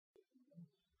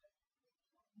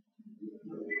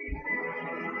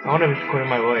I wonder if it's recording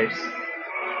my voice.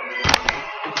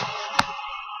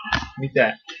 Mute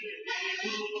that.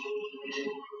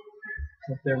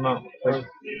 What's the remote?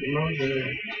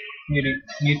 Mute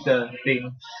the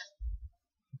thing.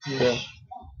 The,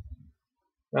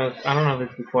 I don't know if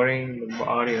it's recording the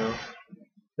audio.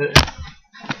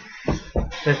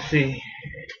 Let's see.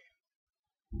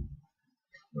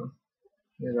 Oh,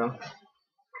 there you go.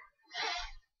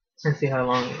 Let's see how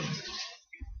long.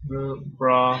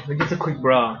 Brawl. Just a quick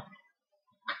brawl.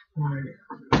 And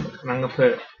I'm gonna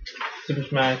put Super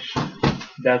Smash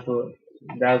Dazzle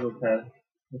test.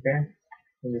 Okay?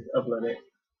 And just upload it.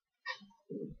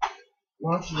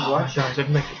 Why don't you watch it?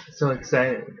 I'm so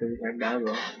excited because we have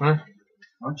Dazzle. Huh?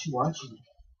 Why don't you watch it?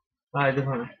 I just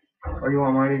want. Or you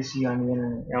want money to see on the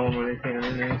internet? I want money to see on the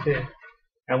internet too.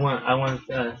 I want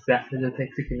the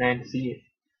Tech 69 to see it.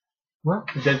 What?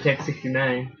 The Tech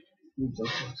 69.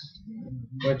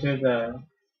 Which is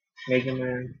Mega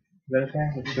Man. Is that a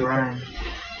fact? It's Brian.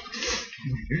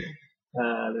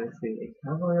 Let's see.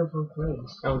 I'm going up for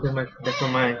place. Oh, that's for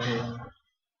mine.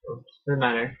 Doesn't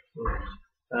matter.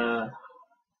 I'll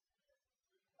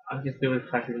just do with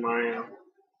classic Mario.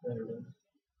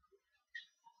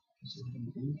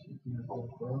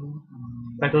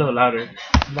 Like a little louder.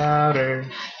 Louder.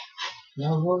 My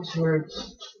voice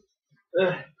hurts.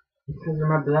 Because of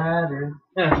my bladder.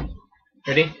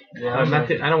 Ready? Yeah. I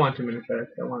don't want 2 minutes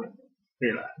first. I want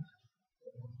 3 loud.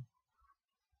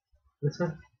 This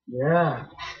one? Yeah.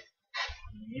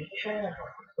 Yeah.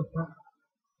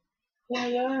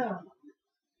 Yeah.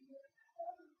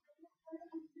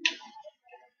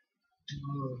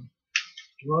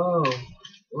 Whoa.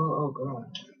 Oh god.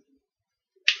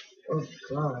 Oh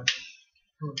god.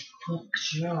 Oh fuck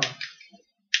yeah.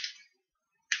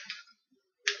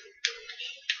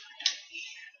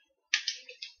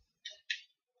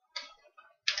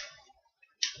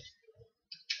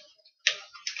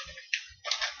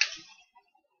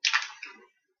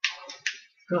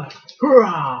 God.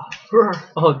 Hurrah! Hurrah!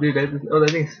 Oh dude, that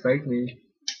thing spiked me.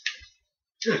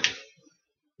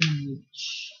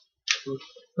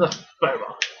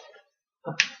 Fireball.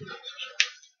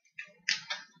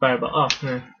 Fireball. Oh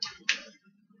man.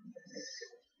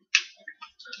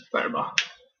 Fireball.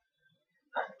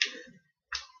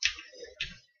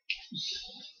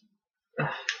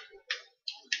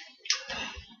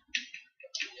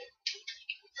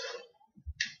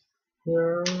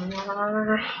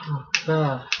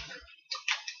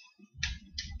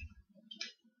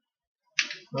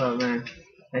 Oh man,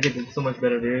 I get so much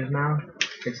better videos now. I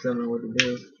just don't know what to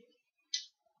do.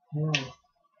 Yeah.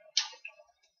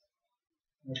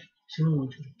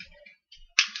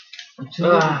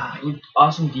 With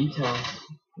awesome details.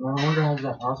 I wonder how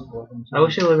that possible. I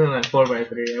wish it wasn't like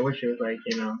 4x3. I wish it was like,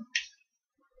 you know,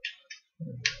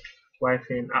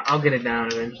 widescreen. I'll get it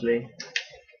down eventually.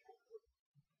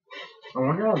 I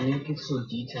wonder how Link gets so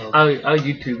detailed. I'll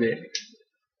YouTube it.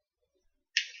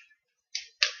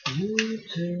 You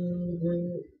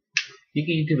can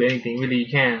YouTube anything, really. You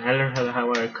can. I learned how to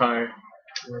wire a car,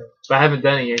 but I haven't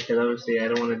done it yet because obviously I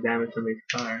don't want to damage somebody's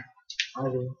car. I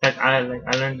do. I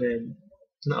learned it.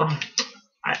 No,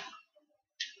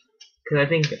 because I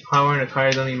think powering a car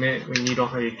is only meant when you don't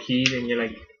have your keys and you're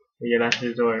like your last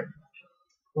resort.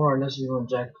 Or unless you want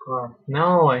to jack the car.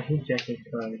 No, I hate jacking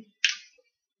cars.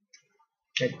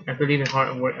 Like, I believe in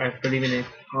hard work. I believe in it.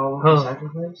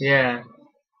 Sacrifice? Yeah.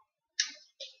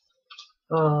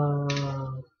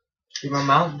 Dude, my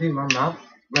mouth, your my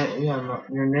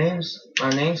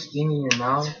name's stinging in your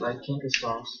mouth like kinker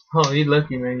sauce. Oh, you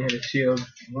lucky, man. You had a shield.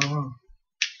 No.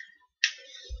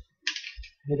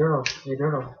 Hey, Turtle.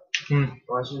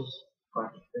 Watch this. I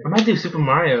might do Super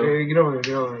Mario. Hey, get over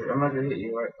here. I'm not gonna hit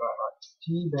you. Right.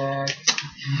 Teabag.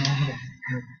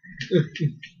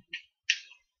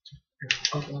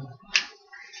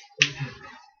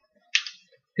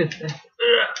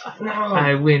 No.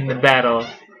 I win the battle,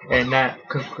 and that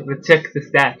check the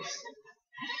stats.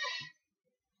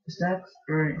 The stats?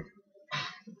 Great.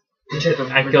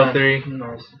 I killed 3.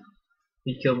 Nice.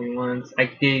 He killed me once. I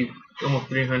gave almost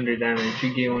 300 damage.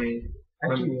 You gave only.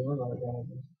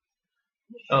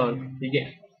 Oh, you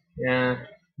get. Yeah.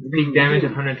 Peak damage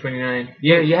of 129.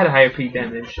 Yeah, you had a higher peak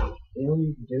damage. You know what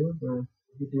you can do?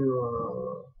 You can do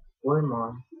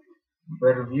Wormmon.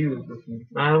 Better views with me.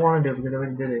 I don't want to do it because I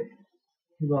already did it.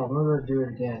 I'm gonna do it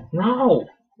again. No!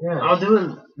 Yeah. I'll do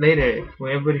it later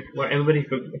when everybody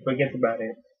forgets about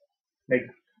it. Like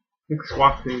 6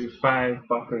 walkthroughs, 5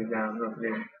 walkthroughs down.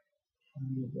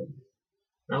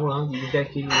 Oh well, you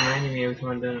just keep reminding me every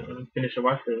time I finish a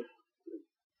walkthrough.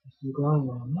 You're going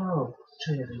on. No.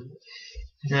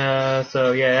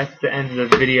 So yeah, that's the end of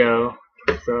the video.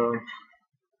 So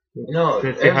No,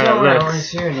 Let's see every how time it I looks. only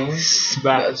see your name,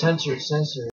 But censor.